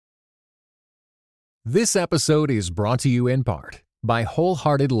This episode is brought to you in part by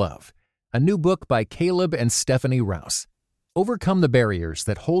Wholehearted Love, a new book by Caleb and Stephanie Rouse. Overcome the barriers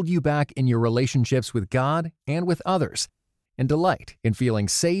that hold you back in your relationships with God and with others, and delight in feeling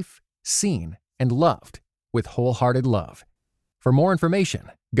safe, seen, and loved with Wholehearted Love. For more information,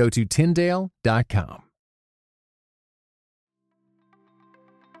 go to Tyndale.com.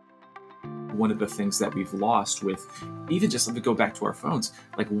 One of the things that we've lost with, even just let me go back to our phones,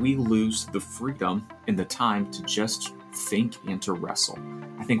 like we lose the freedom and the time to just think and to wrestle.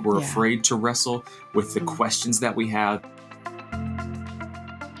 I think we're afraid to wrestle with the questions that we have.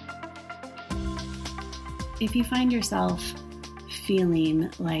 If you find yourself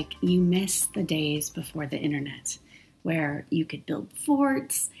feeling like you miss the days before the internet, where you could build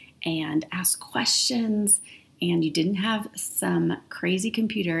forts and ask questions, and you didn't have some crazy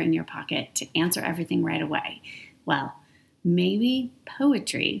computer in your pocket to answer everything right away, well, maybe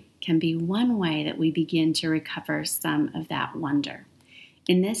poetry can be one way that we begin to recover some of that wonder.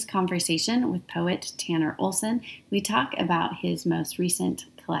 In this conversation with poet Tanner Olson, we talk about his most recent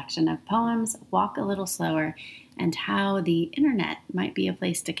collection of poems, Walk a Little Slower, and how the internet might be a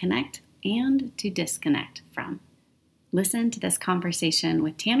place to connect and to disconnect from. Listen to this conversation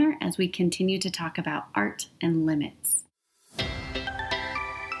with Tanner as we continue to talk about art and limits.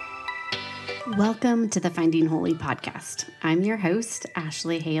 Welcome to the Finding Holy podcast. I'm your host,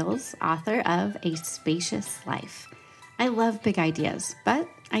 Ashley Hales, author of A Spacious Life. I love big ideas, but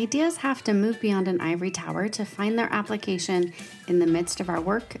ideas have to move beyond an ivory tower to find their application in the midst of our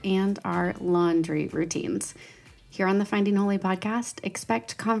work and our laundry routines. Here on the Finding Holy podcast,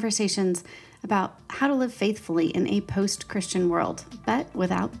 expect conversations about how to live faithfully in a post-Christian world, but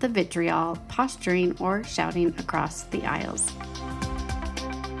without the vitriol, posturing, or shouting across the aisles.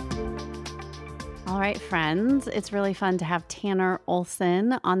 All right, friends, it's really fun to have Tanner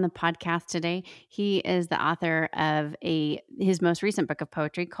Olson on the podcast today. He is the author of his most recent book of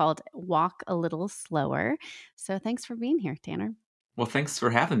poetry called Walk a Little Slower. So thanks for being here, Tanner. Well, thanks for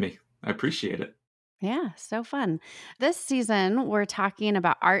having me. I appreciate it. Yeah, so fun. This season, we're talking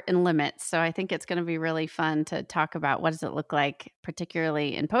about art and limits. So I think it's going to be really fun to talk about what does it look like,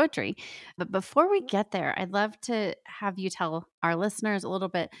 particularly in poetry. But before we get there, I'd love to have you tell our listeners a little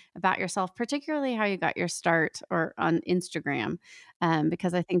bit about yourself, particularly how you got your start or on Instagram,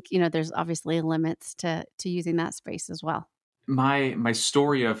 because I think, there's obviously limits to using that space as well. My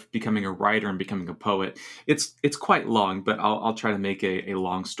story of becoming a writer and becoming a poet, it's quite long, but I'll try to make a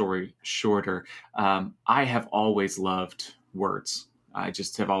long story shorter. I have always loved words. I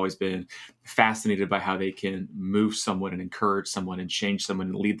just have always been fascinated by how they can move someone and encourage someone and change someone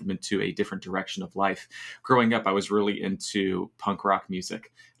and lead them into a different direction of life. Growing up, I was really into punk rock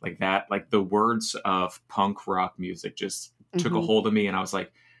music, like that. Like the words of punk rock music just took a hold of me, and I was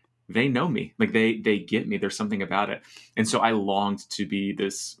like, they know me, like they get me. There's something about it. And so I longed to be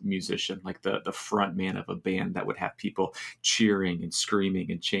this musician, like the front man of a band that would have people cheering and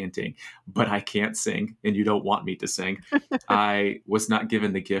screaming and chanting, but I can't sing and you don't want me to sing. I was not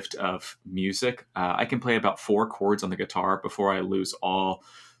given the gift of music. I can play about 4 chords on the guitar before I lose all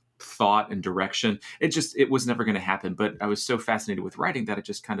thought and direction. It was never going to happen. But I was so fascinated with writing that I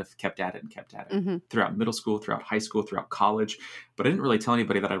just kind of kept at it throughout middle school, throughout high school, throughout college. But I didn't really tell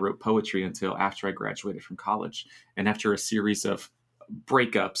anybody that I wrote poetry until after I graduated from college. And after a series of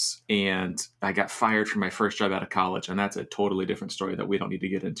breakups, and I got fired from my first job out of college. And that's a totally different story that we don't need to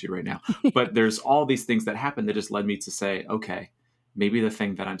get into right now. But there's all these things that happened that just led me to say, okay, maybe the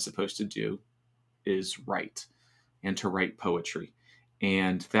thing that I'm supposed to do is write, and to write poetry.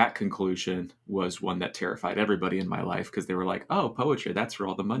 And that conclusion was one that terrified everybody in my life, because they were like, oh, poetry, that's where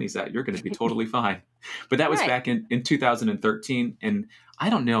all the money's at. You're going to be totally fine. But that was back in 2013. And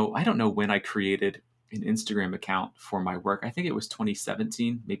I don't know when I created an Instagram account for my work. I think it was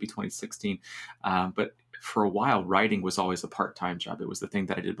 2017, maybe 2016. But for a while, writing was always a part-time job. It was the thing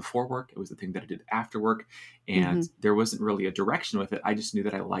that I did before work. It was the thing that I did after work. And there wasn't really a direction with it. I just knew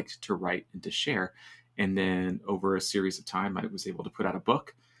that I liked to write and to share. And then over a series of time, I was able to put out a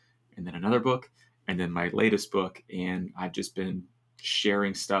book, and then another book, and then my latest book. And I've just been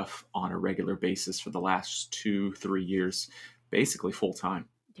sharing stuff on a regular basis for the last 2-3 years, basically full time.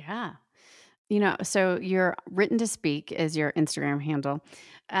 Yeah. So your Written to Speak is your Instagram handle,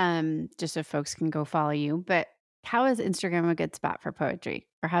 just so folks can go follow you. But how is Instagram a good spot for poetry?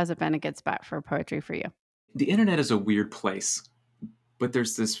 Or has it been a good spot for poetry for you? The internet is a weird place, but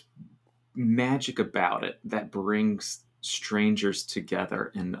there's this magic about it that brings strangers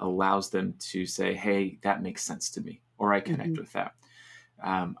together and allows them to say, hey, that makes sense to me, or I connect with that.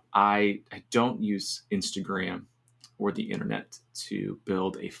 I don't use Instagram or the internet to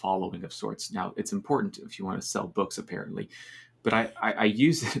build a following of sorts. Now, it's important if you want to sell books, apparently, but I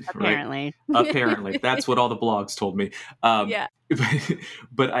use it, right? Apparently. Apparently, that's what all the blogs told me. Um, Yeah.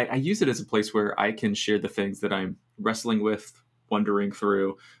 but I use it as a place where I can share the things that I'm wrestling with, wondering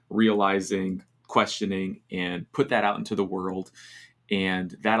through, realizing, questioning, and put that out into the world.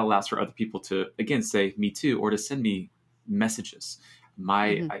 And that allows for other people to, again, say me too, or to send me messages.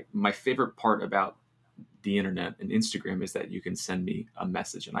 Mhm. My favorite part about the internet and Instagram is that you can send me a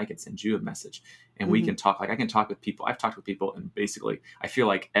message and I can send you a message, and we Mhm. can talk. Like, I can talk with people. I've talked with people, and basically I feel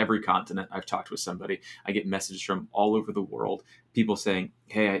like every continent I've talked with somebody. I get messages from all over the world, people saying,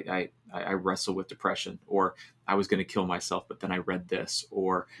 hey, I wrestle with depression, or I was going to kill myself, but then I read this,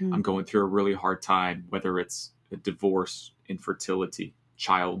 or I'm Mm. going through a really hard time, whether it's a divorce, infertility,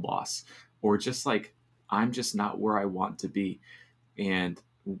 child loss, or just like I'm just not where I want to be. And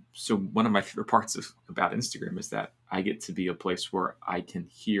so one of my favorite parts about Instagram is that I get to be a place where I can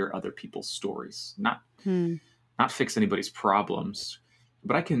hear other people's stories, Hmm. not fix anybody's problems,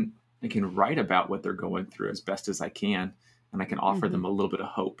 but I can write about what they're going through as best as I can, and I can offer Mhm. them a little bit of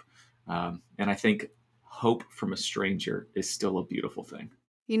hope. And I think hope from a stranger is still a beautiful thing.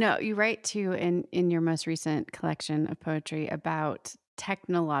 You write too in your most recent collection of poetry about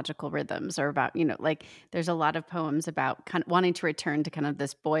technological rhythms, or about, like, there's a lot of poems about kind of wanting to return to kind of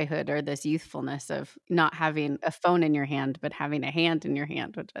this boyhood or this youthfulness of not having a phone in your hand, but having a hand in your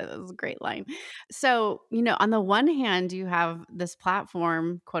hand, which is a great line. So, on the one hand, you have this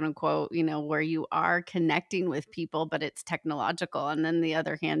platform, quote unquote, where you are connecting with people, but it's technological. And then the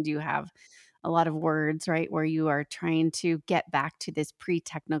other hand, you have a lot of words, right? Where you are trying to get back to this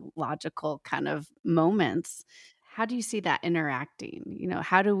pre-technological kind of moments. How do you see that interacting?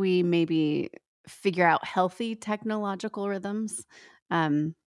 How do we maybe figure out healthy technological rhythms?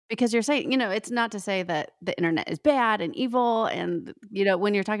 Because you're saying, it's not to say that the internet is bad and evil, and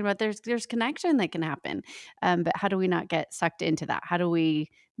when you're talking about there's connection that can happen, but how do we not get sucked into that? How do we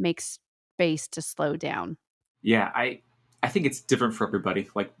make space to slow down? Yeah, I think it's different for everybody,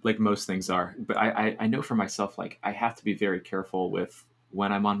 like most things are. But I know for myself, like I have to be very careful with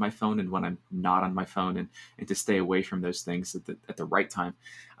when I'm on my phone and when I'm not on my phone, and to stay away from those things at the right time.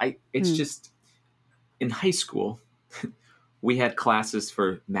 It's Mm. just in high school, we had classes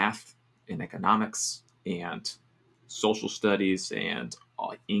for math and economics and social studies and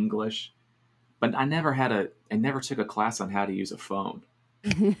English, but I never took a class on how to use a phone.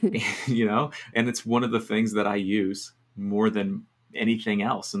 And it's one of the things that I use more than anything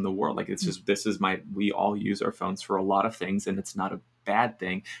else in the world. Like, it's just, we all use our phones for a lot of things, and it's not a bad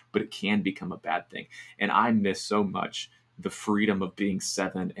thing, but it can become a bad thing. And I miss so much the freedom of being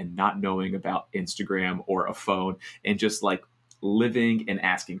 7 and not knowing about Instagram or a phone, and just like living and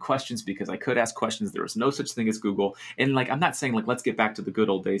asking questions, because I could ask questions. There was no such thing as Google. And like, I'm not saying like let's get back to the good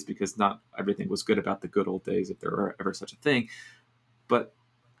old days, because not everything was good about the good old days, if there were ever such a thing. But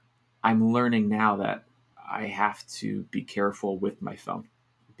I'm learning now that I have to be careful with my phone,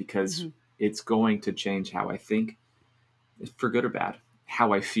 because Mhm. it's going to change how I think, for good or bad,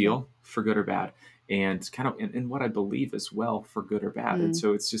 how I Yeah. feel, for good or bad, and kind of and what I believe as well, for good or bad. And Mm.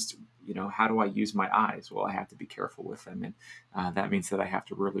 so it's just, how do I use my eyes? Well, I have to be careful with them. And that means that I have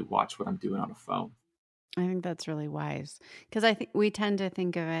to really watch what I'm doing on a phone. I think that's really wise, because I think we tend to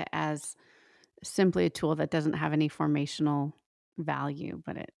think of it as simply a tool that doesn't have any formational value,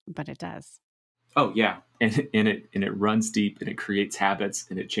 but it does. Oh yeah, and it runs deep, and it creates habits,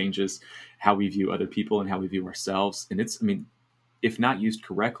 and it changes how we view other people and how we view ourselves. And it's, I mean, if not used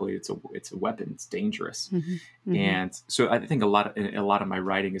correctly, it's a weapon. It's dangerous. Mhm. Mhm. And so I think a lot of my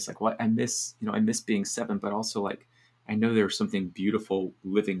writing is like, well, I miss being 7, but also like I know there's something beautiful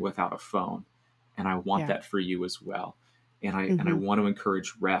living without a phone, and I want Yeah. that for you as well. And I Mhm. want to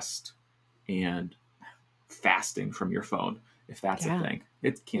encourage rest and fasting from your phone, if that's a Yeah. thing.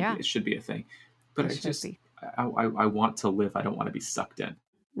 It can be, Yeah. it should be a thing, but It I should just be. I want to live. I don't want to be sucked in.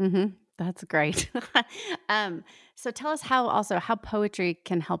 Mhm. That's great. Um, so tell us how poetry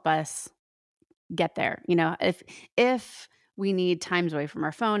can help us get there. If we need times away from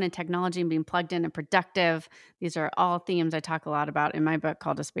our phone and technology and being plugged in and productive, these are all themes I talk a lot about in my book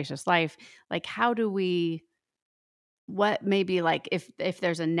called A Spacious Life. Like, how do we what maybe, like, if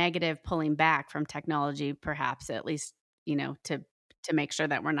there's a negative pulling back from technology, perhaps at least, to make sure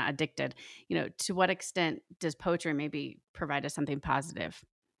that we're not addicted, to what extent does poetry maybe provide us something positive?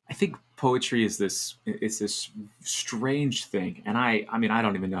 I think poetry is this strange thing, and I mean I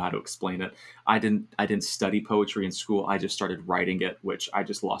don't even know how to explain it. I didn't study poetry in school. I just started writing it, which I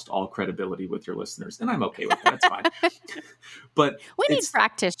just lost all credibility with your listeners, and I'm okay with that. It's fine. But We need it's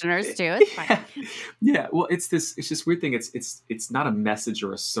practitioners too. It's fine. yeah. Well, it's this weird thing. It's not a message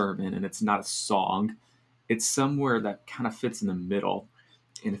or a sermon, and it's not a song. It's somewhere that kind of fits in the middle.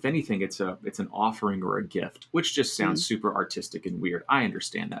 And if anything, it's an offering or a gift, which just sounds super artistic and weird. I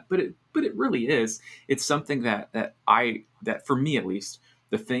understand that, but it really is. It's something that for me at least,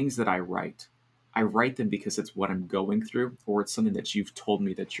 the things that I write them because it's what I'm going through, or it's something that you've told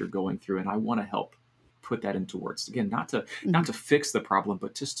me that you're going through, and I want to help put that into words. Again, not to fix the problem,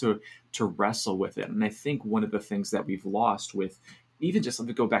 but just to wrestle with it. And I think one of the things that we've lost with even just let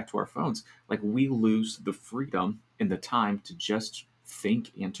me go back to our phones, like we lose the freedom and the time to just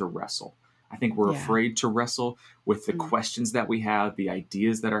think and to wrestle. I think we're afraid to wrestle with the questions that we have, the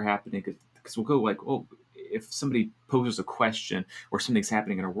ideas that are happening, because we'll go like, oh, if somebody poses a question or something's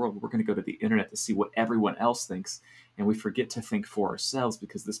happening in our world, we're going to go to the internet to see what everyone else thinks. And we forget to think for ourselves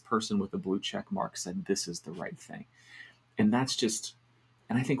because this person with a blue check mark said this is the right thing. And that's just,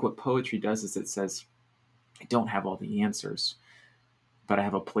 and I think what poetry does is it says, I don't have all the answers, but I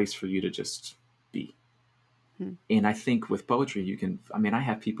have a place for you to just be. And I think with poetry, I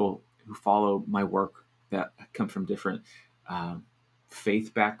have people who follow my work that come from different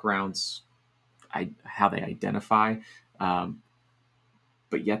faith backgrounds, how they identify. But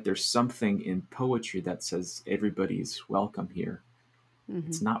yet there's something in poetry that says everybody's welcome here. Mm-hmm.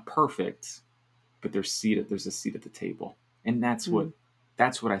 It's not perfect, but there's a seat at the table. And that's what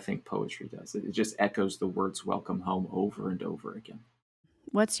I think poetry does. It just echoes the words welcome home over and over again.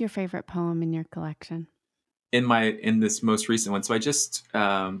 What's your favorite poem in your collection? In this most recent one, so I just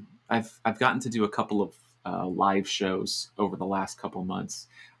I've gotten to do a couple of live shows over the last couple months,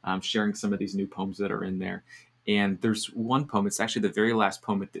 sharing some of these new poems that are in there. And there's one poem. It's actually the very last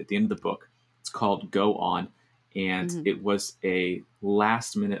poem at the end of the book. It's called "Go On," and it was a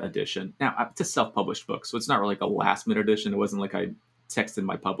last minute edition. Now it's a self-published book, so it's not really like a last minute edition. It wasn't like I texted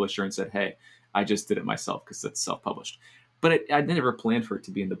my publisher and said, "Hey, I just did it myself," because it's self-published. But I never planned for it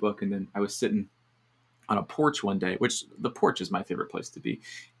to be in the book, and then I was sitting on a porch one day, which the porch is my favorite place to be.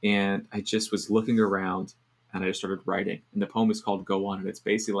 And I just was looking around and I just started writing. And the poem is called "Go On." And it's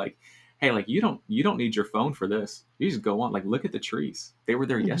basically like, hey, like you don't need your phone for this. You just go on, like, look at the trees. They were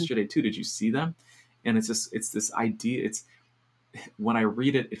there yesterday too. Did you see them? And it's this idea. It's when I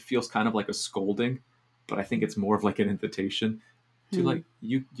read it, it feels kind of like a scolding, but I think it's more of like an invitation to like,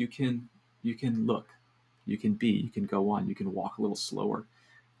 you can look, you can be, you can go on, you can walk a little slower.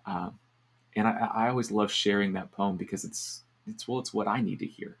 And I always love sharing that poem because it's what I need to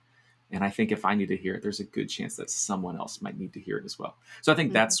hear. And I think if I need to hear it, there's a good chance that someone else might need to hear it as well. So I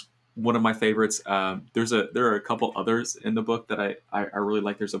think that's one of my favorites. There are a couple others in the book that I really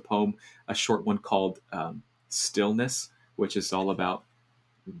like. There's a poem, a short one called "Stillness," which is all about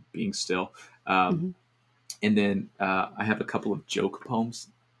being still. And then I have a couple of joke poems.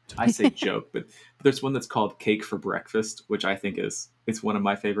 I say joke, but there's one that's called "Cake for Breakfast," which I think it's one of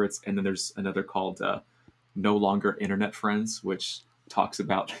my favorites. And then there's another called "No Longer Internet Friends," which talks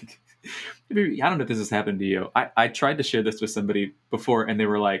about like, I don't know if this has happened to you. I tried to share this with somebody before, and they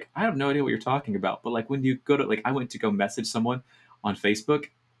were like, "I have no idea what you're talking about." But like when you go to like, I went to go message someone on Facebook,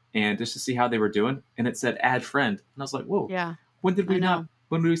 and just to see how they were doing, and it said "add friend," and I was like, "Whoa, yeah." When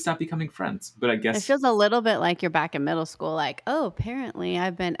did we stop becoming friends? But I guess it feels a little bit like you're back in middle school. Like, oh, apparently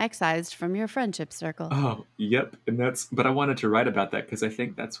I've been excised from your friendship circle. Oh, yep. And but I wanted to write about that because I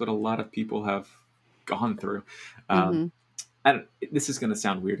think that's what a lot of people have gone through. This is going to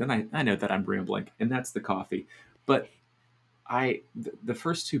sound weird, and I know that I'm rambling, and that's the coffee. But the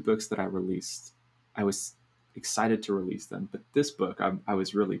first two books that I released, I was excited to release them. But this book, I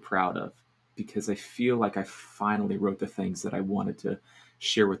was really proud of because I feel like I finally wrote the things that I wanted to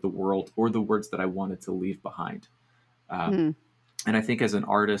share with the world, or the words that I wanted to leave behind. And I think as an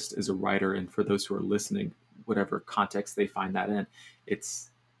artist, as a writer, and for those who are listening, whatever context they find that in, it's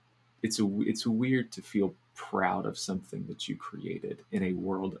weird to feel proud of something that you created in a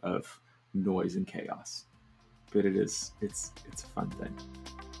world of noise and chaos. But it's a fun thing.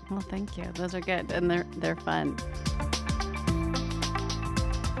 Well, thank you. Those are good, and they're fun.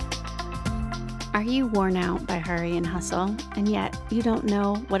 Are you worn out by hurry and hustle, and yet you don't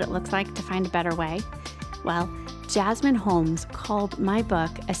know what it looks like to find a better way? Well, Jasmine Holmes called my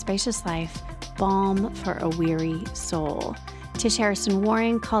book, A Spacious Life, balm for a weary soul. Tish Harrison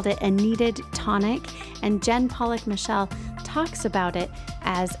Warren called it a needed tonic, and Jen Pollock Michelle talks about it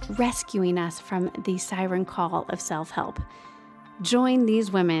as rescuing us from the siren call of self-help. Join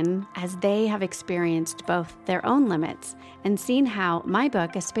these women as they have experienced both their own limits and seen how my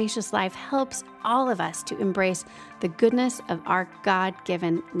book, A Spacious Life, helps all of us to embrace the goodness of our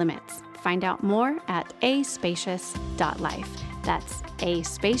God-given limits. Find out more at aspacious.life. That's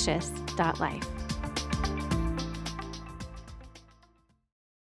aspacious.life.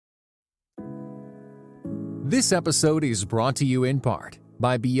 This episode is brought to you in part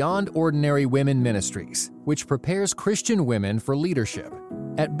by Beyond Ordinary Women Ministries, which prepares Christian women for leadership.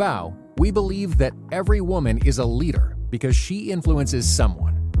 At BOW, we believe that every woman is a leader because she influences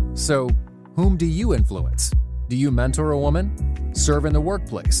someone. So, whom do you influence? Do you mentor a woman? Serve in the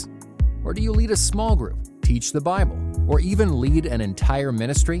workplace? Or do you lead a small group, teach the Bible, or even lead an entire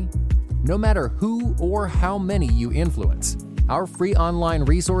ministry? No matter who or how many you influence, our free online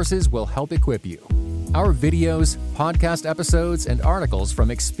resources will help equip you. Our videos, podcast episodes, and articles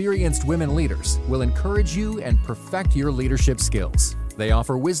from experienced women leaders will encourage you and perfect your leadership skills. They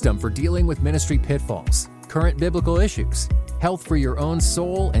offer wisdom for dealing with ministry pitfalls, current biblical issues, health for your own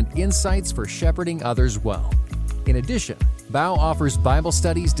soul, and insights for shepherding others well. In addition, BOW offers Bible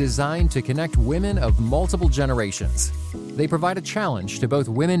studies designed to connect women of multiple generations. They provide a challenge to both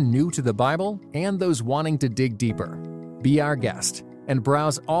women new to the Bible and those wanting to dig deeper. Be our guest and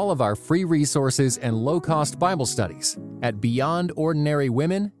browse all of our free resources and low-cost Bible studies at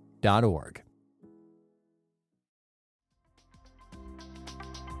beyondordinarywomen.org.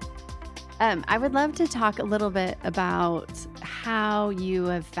 I would love to talk a little bit about how you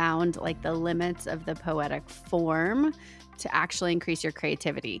have found like the limits of the poetic form to actually increase your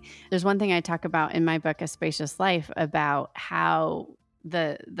creativity. There's one thing I talk about in my book, A Spacious Life, about how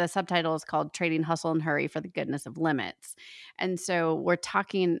the subtitle is called Trading Hustle and Hurry for the Goodness of Limits. And so I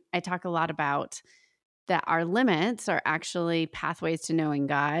talk a lot about that our limits are actually pathways to knowing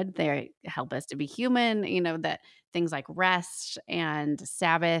God. They help us to be human, that things like rest and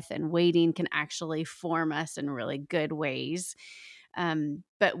Sabbath and waiting can actually form us in really good ways.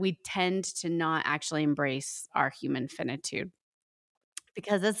 But we tend to not actually embrace our human finitude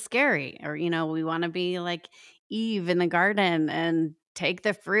because it's scary. Or, we want to be like Eve in the garden and take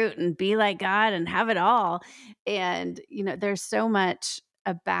the fruit and be like God and have it all. And, there's so much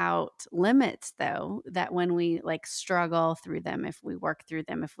about limits though, that when we like struggle through them, if we work through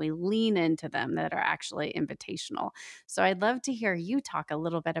them, if we lean into them, that are actually invitational. So I'd love to hear you talk a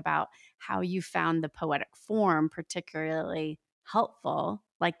little bit about how you found the poetic form particularly helpful,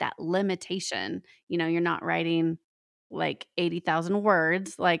 like that limitation. You're not writing like 80,000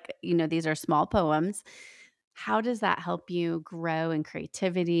 words, like, these are small poems. How does that help you grow in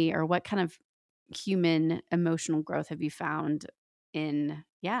creativity, or what kind of human emotional growth have you found in,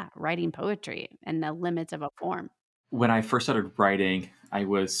 writing poetry and the limits of a form? When I first started writing, I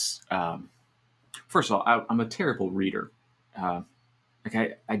was, first of all, I'm a terrible reader.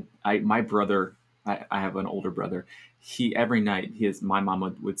 Like my brother, I have an older brother. Every night, my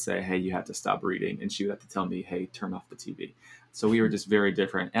mom would say, "Hey, you have to stop reading," and she would have to tell me, "Hey, turn off the TV." So we were just very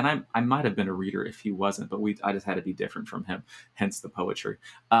different. And I might have been a reader if he wasn't, but I just had to be different from him, hence the poetry.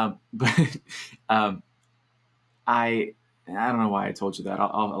 But I don't know why I told you that.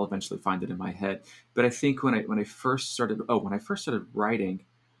 I'll eventually find it in my head. But I think when I first started writing,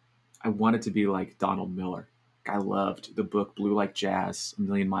 I wanted to be like Donald Miller. I loved the book Blue Like Jazz, A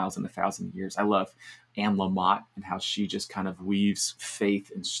Million Miles in a Thousand Years. I love Anne Lamott and how she just kind of weaves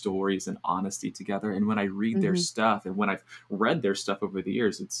faith and stories and honesty together. And when I read their stuff, and when I've read their stuff over the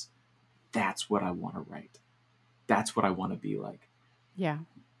years, that's what I want to write. That's what I want to be like. Yeah.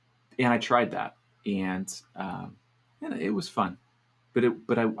 And I tried that, and it was fun,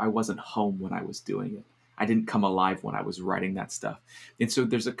 but I wasn't home when I was doing it. I didn't come alive when I was writing that stuff. And so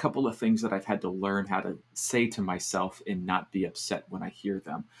there's a couple of things that I've had to learn how to say to myself and not be upset when I hear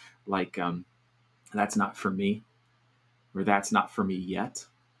them. Like, that's not for me, or that's not for me yet.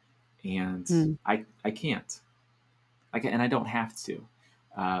 And I can't. And I don't have to.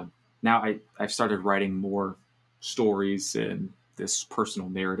 Now I've started writing more stories and this personal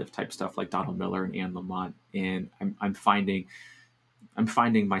narrative type stuff like Donald Miller and Anne Lamott. And I'm finding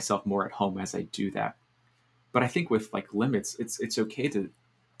myself more at home as I do that. But I think with like limits, it's okay to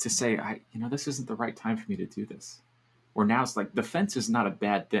say, this isn't the right time for me to do this. Or now it's like the fence is not a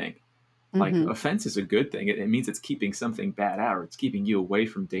bad thing. Like a fence is a good thing. It means it's keeping something bad out, or it's keeping you away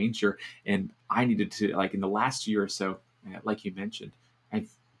from danger. And I needed to, like in the last year or so, like you mentioned, I've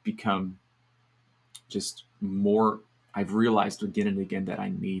become just more, I've realized again and again that I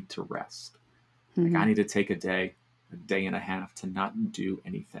need to rest. Like I need to take a day and a half to not do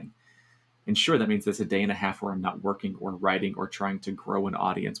anything. And sure, that means there's a day and a half where I'm not working or writing or trying to grow an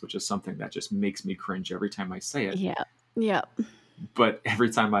audience, which is something that just makes me cringe every time I say it. Yeah. Yeah. But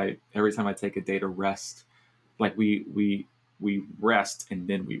every time I take a day to rest, like we rest and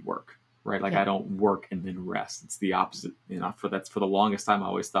then we work, right? Like Yeah. I don't work and then rest. It's the opposite. For the longest time I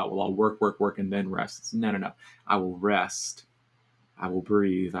always thought, well, I'll work and then rest. It's, no, no, no. I will rest, I will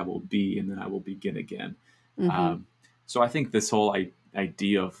breathe, I will be, and then I will begin again. Mm-hmm. So I think this whole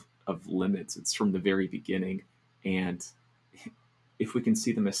idea of limits, it's from the very beginning, and if we can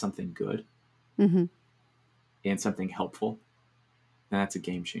see them as something good Mm-hmm. and something helpful, then that's a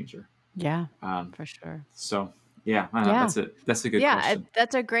game changer. Yeah, Um, for sure. so yeah, I don't know, Yeah. that's it. That's a good Yeah, question.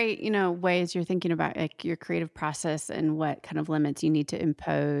 that's a great, ways you're thinking about like your creative process and what kind of limits you need to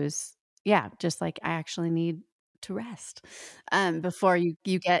impose. Yeah, just like I actually need to rest before you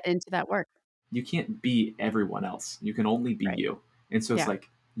get into that work. You can't be everyone else. You can only be Right. you. And so it's Yeah. like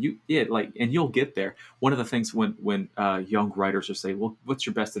and you'll get there. One of the things when young writers will say, "Well, what's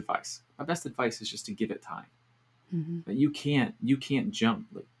your best advice?" My best advice is just to give it time. Hmm. But you can't jump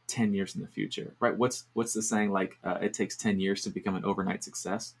like 10 years in the future, right? What's the saying? Like it takes 10 years to become an overnight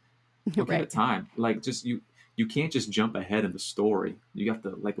success. Well, give it Right. time. Like just you can't just jump ahead in the story. You have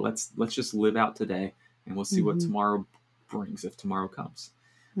to like let's just live out today, and we'll see what Hmm. tomorrow brings if tomorrow comes.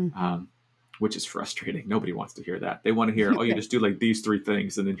 Hmm. Um, which is frustrating. Nobody wants to hear that. They want to hear, oh, you Right. just do like these three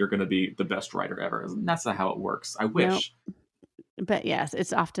things, and then you're going to be the best writer ever. And that's not how it works. I No, wish. but yes,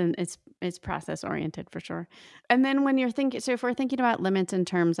 it's often it's process oriented for sure. And then when you're thinking, so if we're thinking about limits in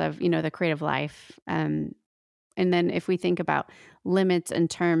terms of the creative life, and then if we think about limits in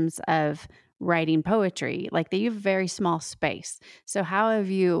terms of writing poetry, like they have very small space. So how have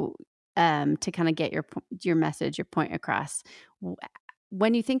you to kind of get your message, your point across? w-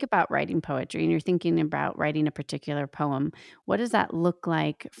 When you think about writing poetry and you're thinking about writing a particular poem, what does that look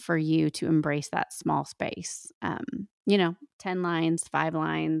like for you to embrace that small space? 10 lines, 5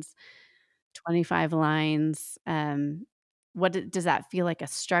 lines, 25 lines. Does that feel like a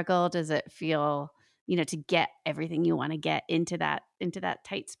struggle? Does it feel, to get everything you want to get into that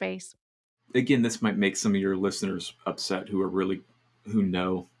tight space? Again, this might make some of your listeners upset who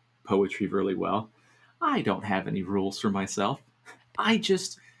know poetry really well. I don't have any rules for myself. I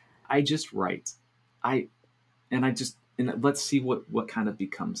just I just write. I and let's see what kind of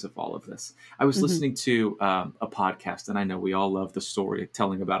becomes of all of this. I was Mhm. listening to a podcast, and I know we all love the story of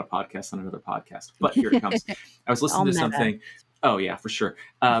telling about a podcast on another podcast, but here it comes. I was All listening to meta. something. Oh yeah, for sure.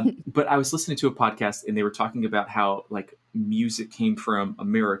 But I was listening to a podcast, and they were talking about how like music came from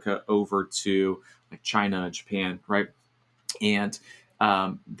America over to like China and Japan, right? And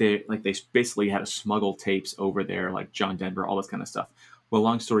they basically had to smuggle tapes over there, like John Denver, all this kind of stuff. Well,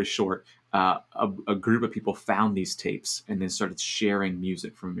 long story short, a group of people found these tapes and then started sharing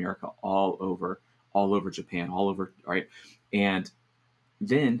music from America all over Japan, all over, right? And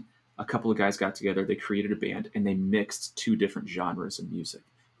then a couple of guys got together, they created a band, and they mixed two different genres of music.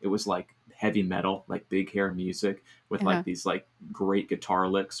 It was like heavy metal, like big hair music, with Uh-huh. like these like great guitar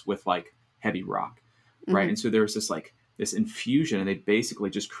licks with like heavy rock, right? Mhm. And so there was this infusion, and they basically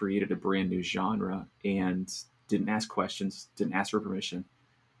just created a brand new genre and didn't ask questions, didn't ask for permission.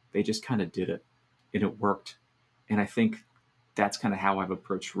 They just kind of did it, and it worked. And I think that's kind of how I've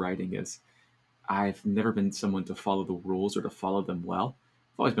approached writing is I've never been someone to follow the rules or to follow them well.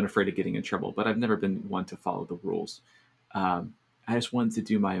 I've always been afraid of getting in trouble, but I've never been one to follow the rules. I just wanted to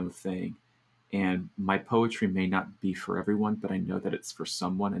do my own thing. And my poetry may not be for everyone, but I know that it's for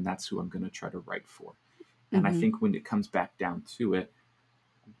someone, and that's who I'm going to try to write for. And I Mhm. think when it comes back down to it,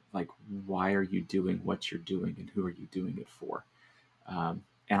 like, why are you doing what you're doing, and who are you doing it for?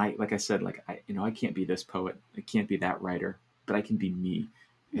 And like I said, like I can't be this poet, I can't be that writer, but I can be me,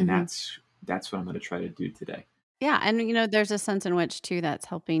 and Mhm. that's what I'm going to try to do today. Yeah, and there's a sense in which too that's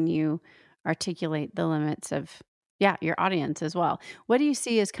helping you articulate the limits of your audience as well. What do you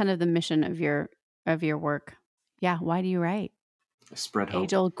see as kind of the mission of your work? Yeah, why do you write? Spread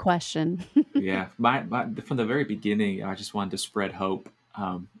Age hope. old question. Yeah, my from the very beginning, I just wanted to spread hope,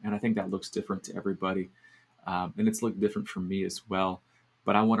 and I think that looks different to everybody, and it's looked different for me as well.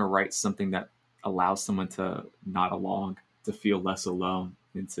 But I want to write something that allows someone to nod along, to feel less alone,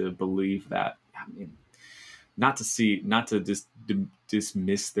 and to believe that. I mean, not to just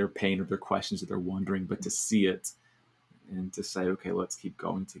dismiss their pain or their questions or their wondering, but to see it and to say, okay, let's keep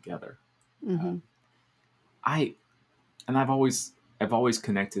going together. Uh, Mhm. I and I've always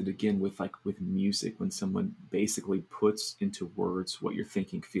connected again with with music when someone basically puts into words what you're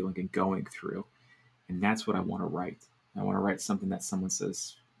thinking, feeling, and going through, and that's what I want to write. I want to write something that someone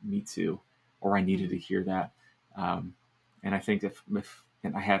says, "Me too," or "I needed to Mhm. hear that." Um, and I think if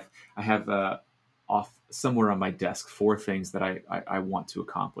and I have off somewhere on my desk four things that I want to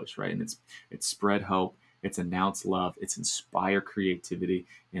accomplish, right? And it's spread hope, it's announce love, it's inspire creativity,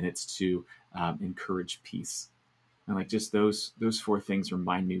 and it's to encourage peace. And like just those four things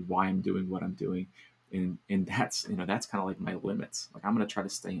remind me why I'm doing what I'm doing. And that's, that's kind of like my limits. Like I'm going to try to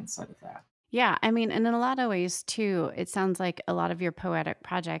stay inside of that. Yeah, I mean, and in a lot of ways too, it sounds like a lot of your poetic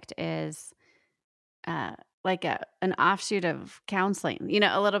project is uh, like an offshoot of counseling,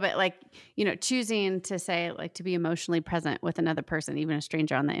 a little bit like, choosing to say, like, to be emotionally present with another person, even a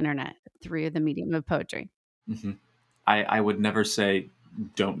stranger on the internet through the medium of poetry. hmm I would never say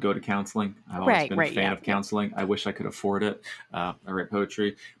don't go to counseling. I've always Right, been a right. fan Yeah, of yeah. counseling. I wish I could afford it. I write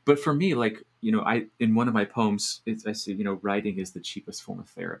poetry, but for me, like, I in one of my poems, I say, writing is the cheapest form of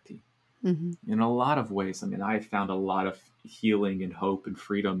therapy. Hmm. In a lot of ways, I mean, I found a lot of healing and hope and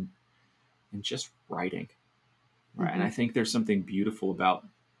freedom in just writing. Right, and Hmm. I think there's something beautiful about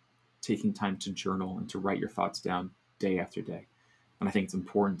taking time to journal and to write your thoughts down day after day. And I think it's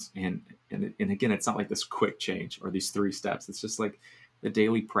important. And again, it's not like this quick change or these three steps. It's just like the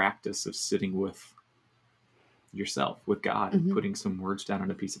daily practice of sitting with yourself, with God, and Hmm. putting some words down on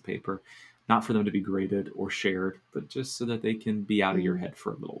a piece of paper, not for them to be graded or shared, but just so that they can be out of your Mm. head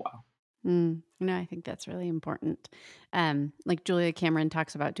for a little while. I think that's really important. Like Julia Cameron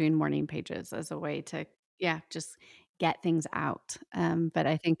talks about doing morning pages as a way to, yeah, just get things out. But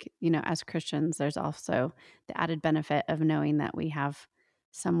I think, as Christians, there's also the added benefit of knowing that we have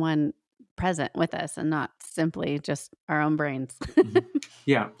someone present with us and not simply just our own brains. Mhm.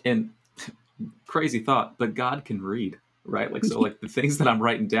 Yeah. And crazy thought, but God can read, right? Like, so like the things that I'm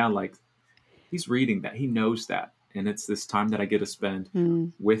writing down, like he's reading that. He knows that. And it's this time that I get to spend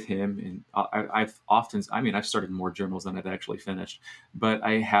Mm, with him. And I've started more journals than I've actually finished, but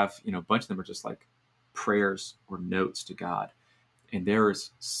I have, a bunch of them are just like prayers or notes to God. And there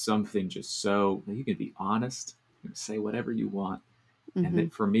is something just so you can be honest, you can say whatever you want. And mhm,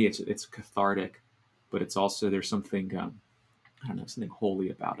 that for me, it's cathartic, but it's also, there's something, I don't know, something holy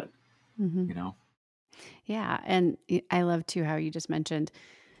about it, mhm. you know? Yeah, and I love too how you just mentioned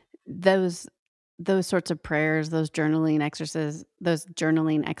those those sorts of prayers, those journaling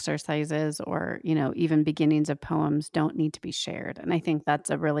exercises or, even beginnings of poems don't need to be shared. And I think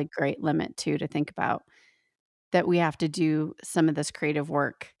that's a really great limit too to think about that we have to do some of this creative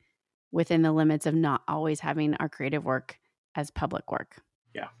work within the limits of not always having our creative work as public work.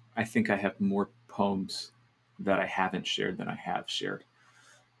 Yeah. I think I have more poems that I haven't shared than I have shared.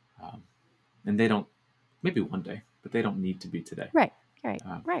 Um, and they don't, maybe one day, but they don't need to be today. Right, right,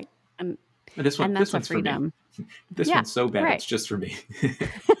 Um, right. And and this one, and this that's a one's for me. freedom. This Yeah, one's so bad, right. it's just for me.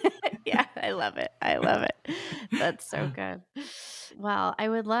 Yeah, I love it. I love it. That's so good. Well, I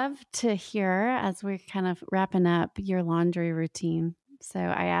would love to hear as we're kind of wrapping up your laundry routine. So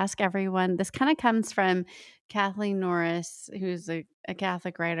I ask everyone, this kind of comes from Kathleen Norris, who's a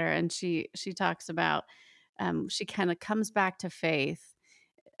Catholic writer, and she talks about she kind of comes back to faith.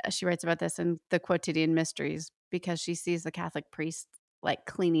 She writes about this in the Quotidian Mysteries because she sees the Catholic priest like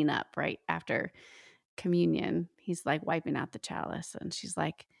cleaning up right after communion. He's like wiping out the chalice, and she's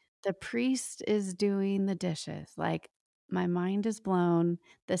like, "The priest is doing the dishes." Like, my mind is blown.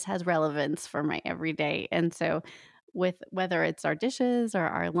 This has relevance for my everyday. And so with whether it's our dishes or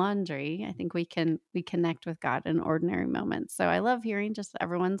our laundry, I think we connect with God in ordinary moments. So I love hearing just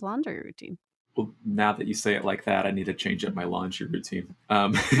everyone's laundry routine. Well, now that you say it like that, I need to change up my laundry routine.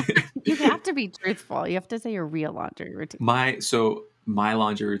 You have to be truthful. You have to say your real laundry routine. My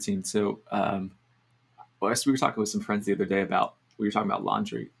laundry routine. Well, we were talking with some friends the other day about we were talking about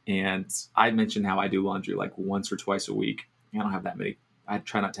laundry, and I mentioned how I do laundry like once or twice a week. I don't have that many. I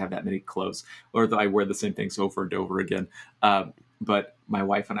try not to have that many clothes, or that I wear the same things over and over again. But my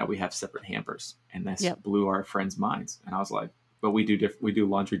wife and I, we have separate hampers, and this Yep. blew our friends' minds. And I was like, "But we do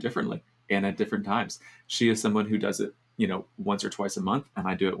laundry differently and at different times." She is someone who does it, once or twice a month, and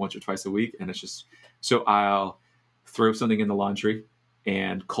I do it once or twice a week. And it's just so I'll throw something in the laundry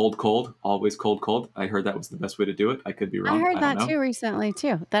and cold, always cold. I heard that was the best way to do it. I could be I wrong. heard I don't that know. too recently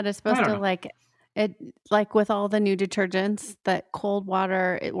too. That is I supposed don't to know. it like with all the new detergents, that cold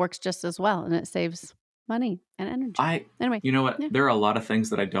water, it works just as well and it saves money and energy. I, Anyway, you know what? yeah. There are a lot of things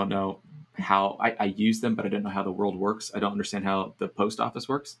that I don't know how I use them, but I don't know how the world works. I don't understand how the post office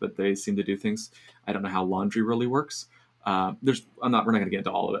works, but they seem to do things. I don't know how laundry really works. We're not going to get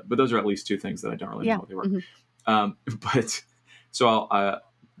into all of it, but those are at least two things that I don't really know Yeah. how they work. Mhm. But so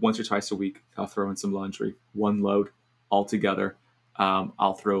once or twice a week, I'll throw in some laundry, one load all together.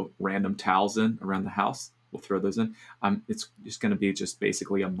 I'll throw random towels in around the house. We'll throw those in. It's just going to be just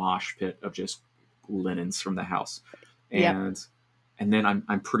basically a mosh pit of just linens from the house, Yep. and then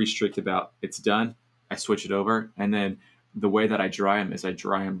I'm pretty strict about it's done. I switch it over, and then the way that I dry them is I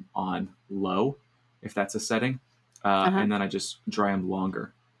dry them on low, if that's a setting. Uh-huh. And then I just dry them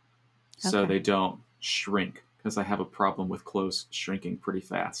longer so Okay. they don't shrink, because I have a problem with clothes shrinking pretty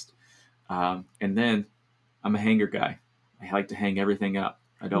fast. And then I'm a hanger guy. I like to hang everything up.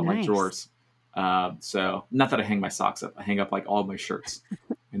 I don't like Nice. drawers. So not that I hang my socks up. I hang up like all my shirts.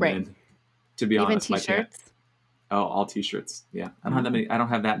 And Right. then, to be Even honest, my pants. t-shirts? Oh, all t-shirts. Yeah. I don't have that many. I don't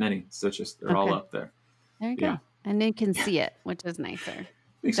have that many. So it's just, they're all Okay. up there. There you Yeah. go. And you can see it, which is nicer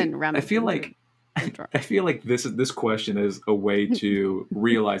than I rummaging feel through like the drawer. I feel like this question is a way to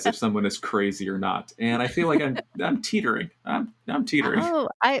realize if someone is crazy or not. And I feel like I'm teetering. I'm teetering. Oh,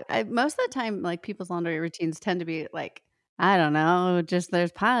 I most of the time, like people's laundry routines tend to be like, I don't know, just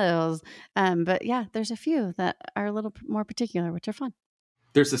there's piles. But yeah, there's a few that are a little more particular, which are fun.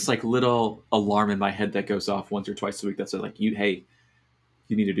 There's this like little alarm in my head that goes off once or twice a week that's like, hey,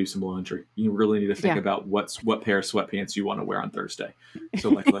 you need to do some laundry. You really need to think Yeah. about what pair of sweatpants you want to wear on Thursday. So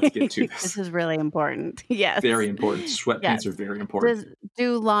like, let's get to This this. is really important. Yes. Very important. Sweatpants Yes. are very important.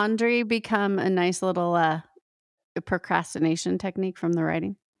 Do laundry become a nice little procrastination technique from the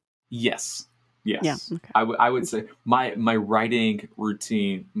writing? Yes. Yeah. Yes. Okay. I would say my writing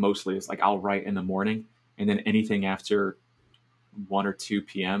routine mostly is like I'll write in the morning, and then anything after 1 or 2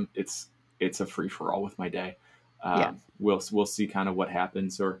 p.m. it's a free for all with my day. Yeah. We'll see kind of what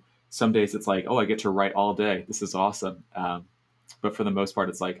happens. Or some days it's like, oh, I get to write all day. This is awesome. But for the most part,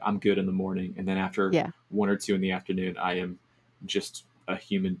 it's like I'm good in the morning, and then after Yeah. 1 or 2 in the afternoon, I am just a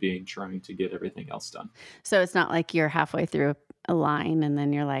human being trying to get everything else done. So it's not like you're halfway through a line and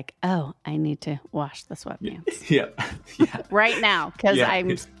then you're like, oh, I need to wash the sweatpants Yeah. Yeah. right now because Yeah.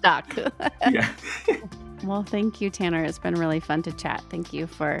 I'm stuck. Yeah. Well, thank you, Tanner. It's been really fun to chat. Thank you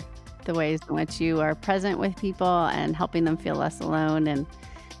for the ways in which you are present with people and helping them feel less alone and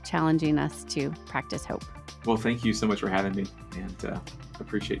challenging us to practice hope. Well, thank you so much for having me, and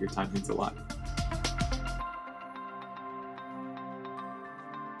appreciate your time. It means a lot.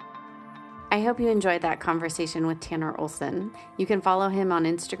 I hope you enjoyed that conversation with Tanner Olson. You can follow him on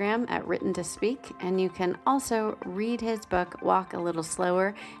Instagram at Written to Speak, and you can also read his book, Walk a Little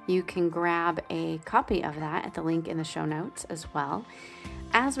Slower. You can grab a copy of that at the link in the show notes as well.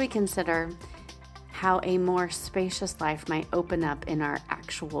 As we consider how a more spacious life might open up in our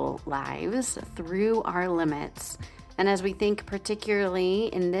actual lives through our limits, and as we think particularly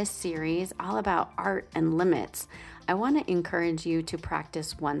in this series all about art and limits, I want to encourage you to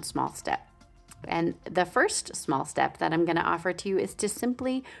practice one small step. And the first small step that I'm going to offer to you is to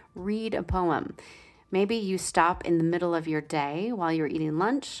simply read a poem. Maybe you stop in the middle of your day while you're eating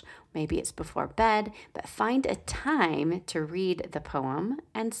lunch. Maybe it's before bed, but find a time to read the poem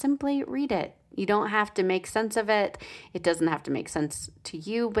and simply read it. You don't have to make sense of it. It doesn't have to make sense to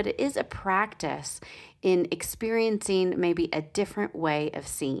you, but it is a practice in experiencing maybe a different way of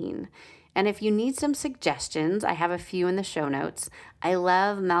seeing. And if you need some suggestions, I have a few in the show notes. I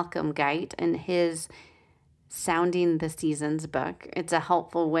love Malcolm Guite and his Sounding the Seasons book. It's a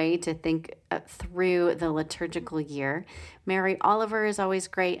helpful way to think through the liturgical year. Mary Oliver is always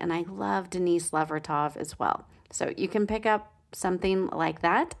great, and I love Denise Levertov as well. So you can pick up something like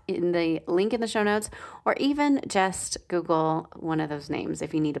that in the link in the show notes, or even just Google one of those names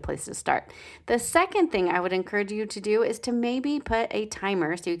if you need a place to start. The second thing I would encourage you to do is to maybe put a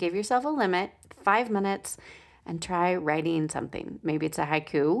timer. So you give yourself a limit, 5 minutes, and try writing something. Maybe it's a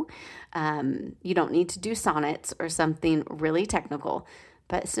haiku. You don't need to do sonnets or something really technical,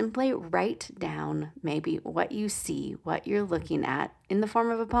 but simply write down maybe what you see, what you're looking at in the form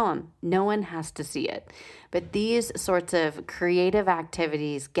of a poem. No one has to see it. But these sorts of creative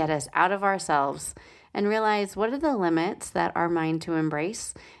activities get us out of ourselves and realize what are the limits that are mine to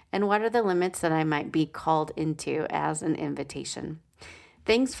embrace and what are the limits that I might be called into as an invitation.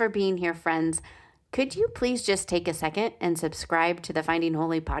 Thanks for being here, friends. Could you please just take a second and subscribe to the Finding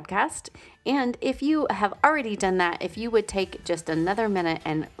Holy podcast? And if you have already done that, if you would take just another minute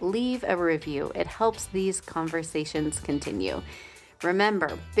and leave a review, it helps these conversations continue.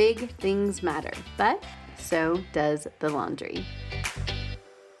 Remember, big things matter, but so does the laundry.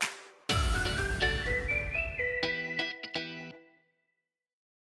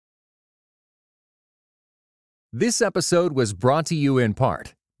 This episode was brought to you in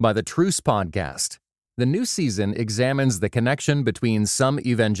part by the Truce Podcast. The new season examines the connection between some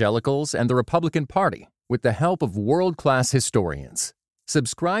evangelicals and the Republican Party with the help of world-class historians.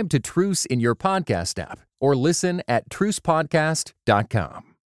 Subscribe to Truce in your podcast app or listen at trucepodcast.com.